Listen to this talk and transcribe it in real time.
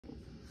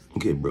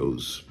Okay,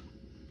 bros.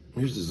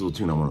 Here's this little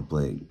tune I want to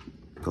play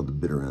called The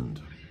Bitter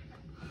End.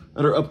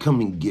 At our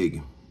upcoming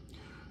gig.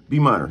 B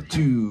minor,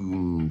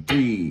 2,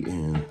 3,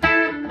 and...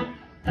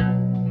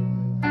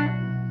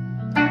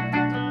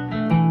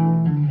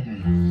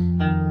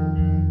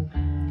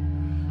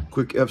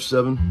 Quick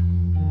F7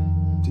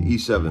 to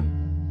E7.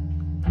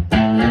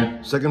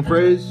 Second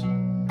phrase.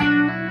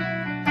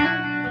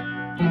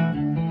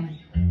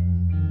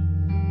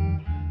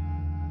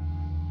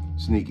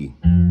 Sneaky.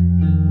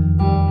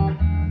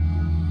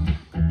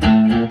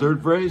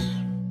 Third phrase.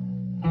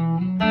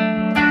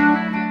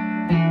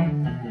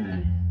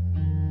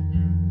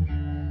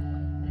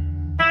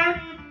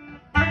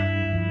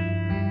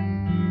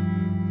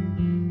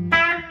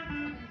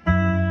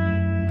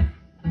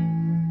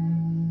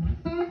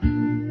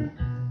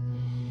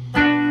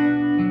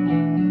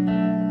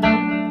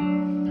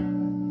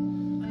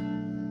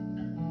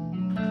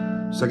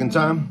 Second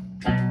time.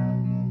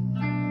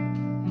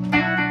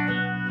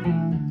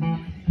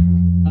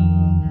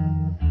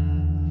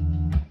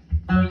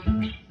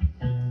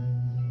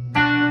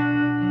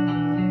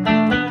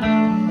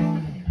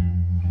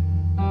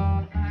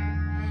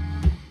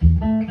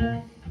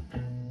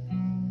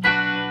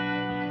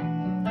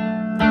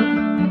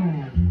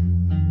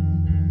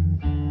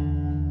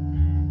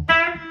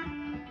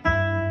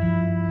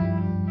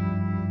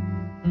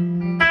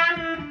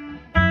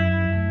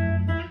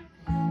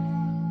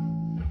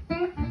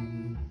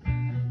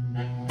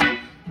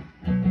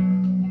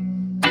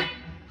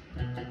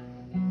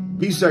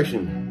 B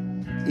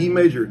section, E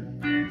major,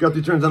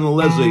 Guthrie turns on the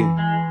Leslie,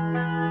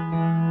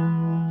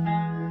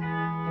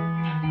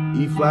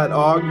 E flat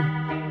Og,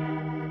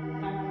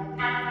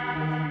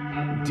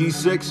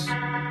 D6,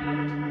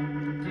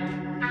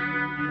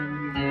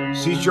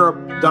 C sharp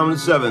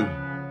dominant 7, and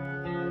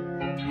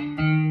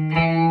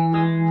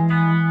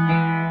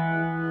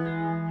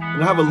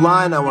I have a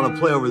line I want to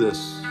play over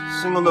this,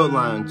 single note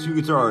line, 2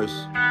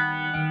 guitars.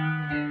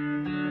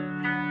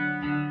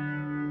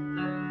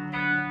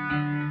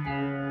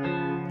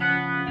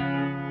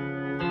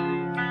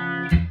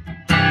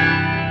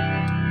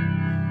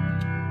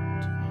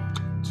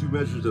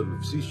 Measures of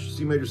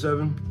C major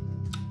 7.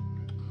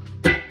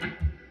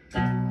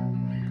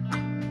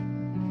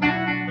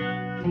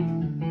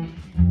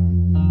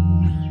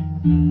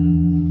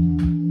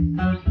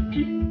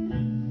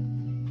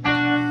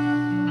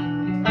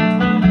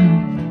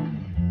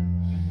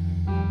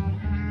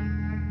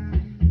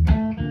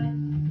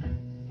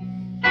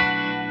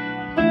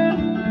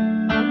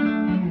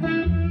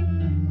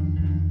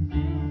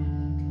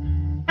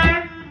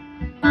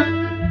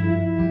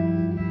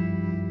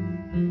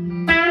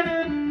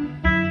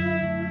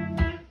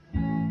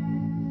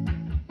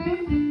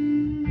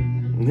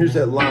 And here's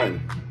that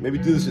line. Maybe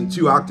do this in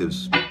 2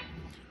 octaves.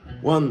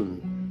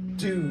 1,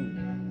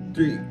 2,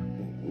 3,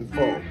 and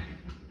 4.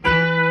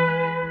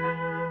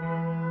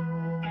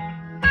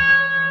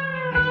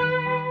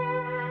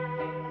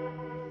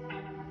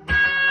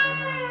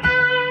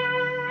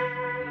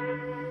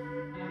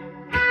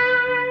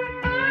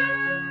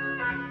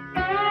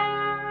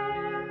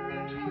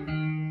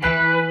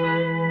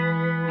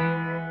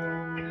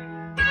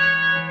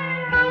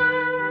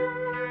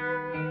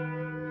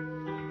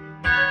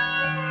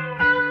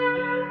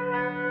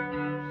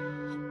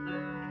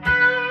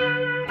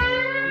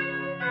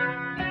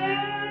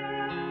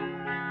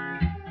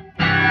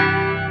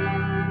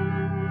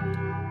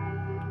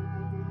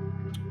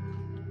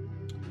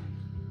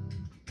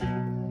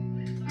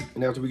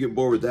 And after we get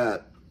bored with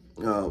that,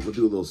 we'll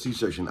do a little C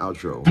section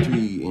outro.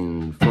 3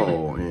 and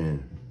 4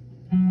 and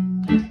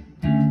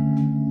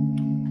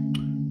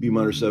B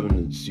minor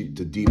 7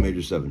 to D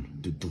major 7.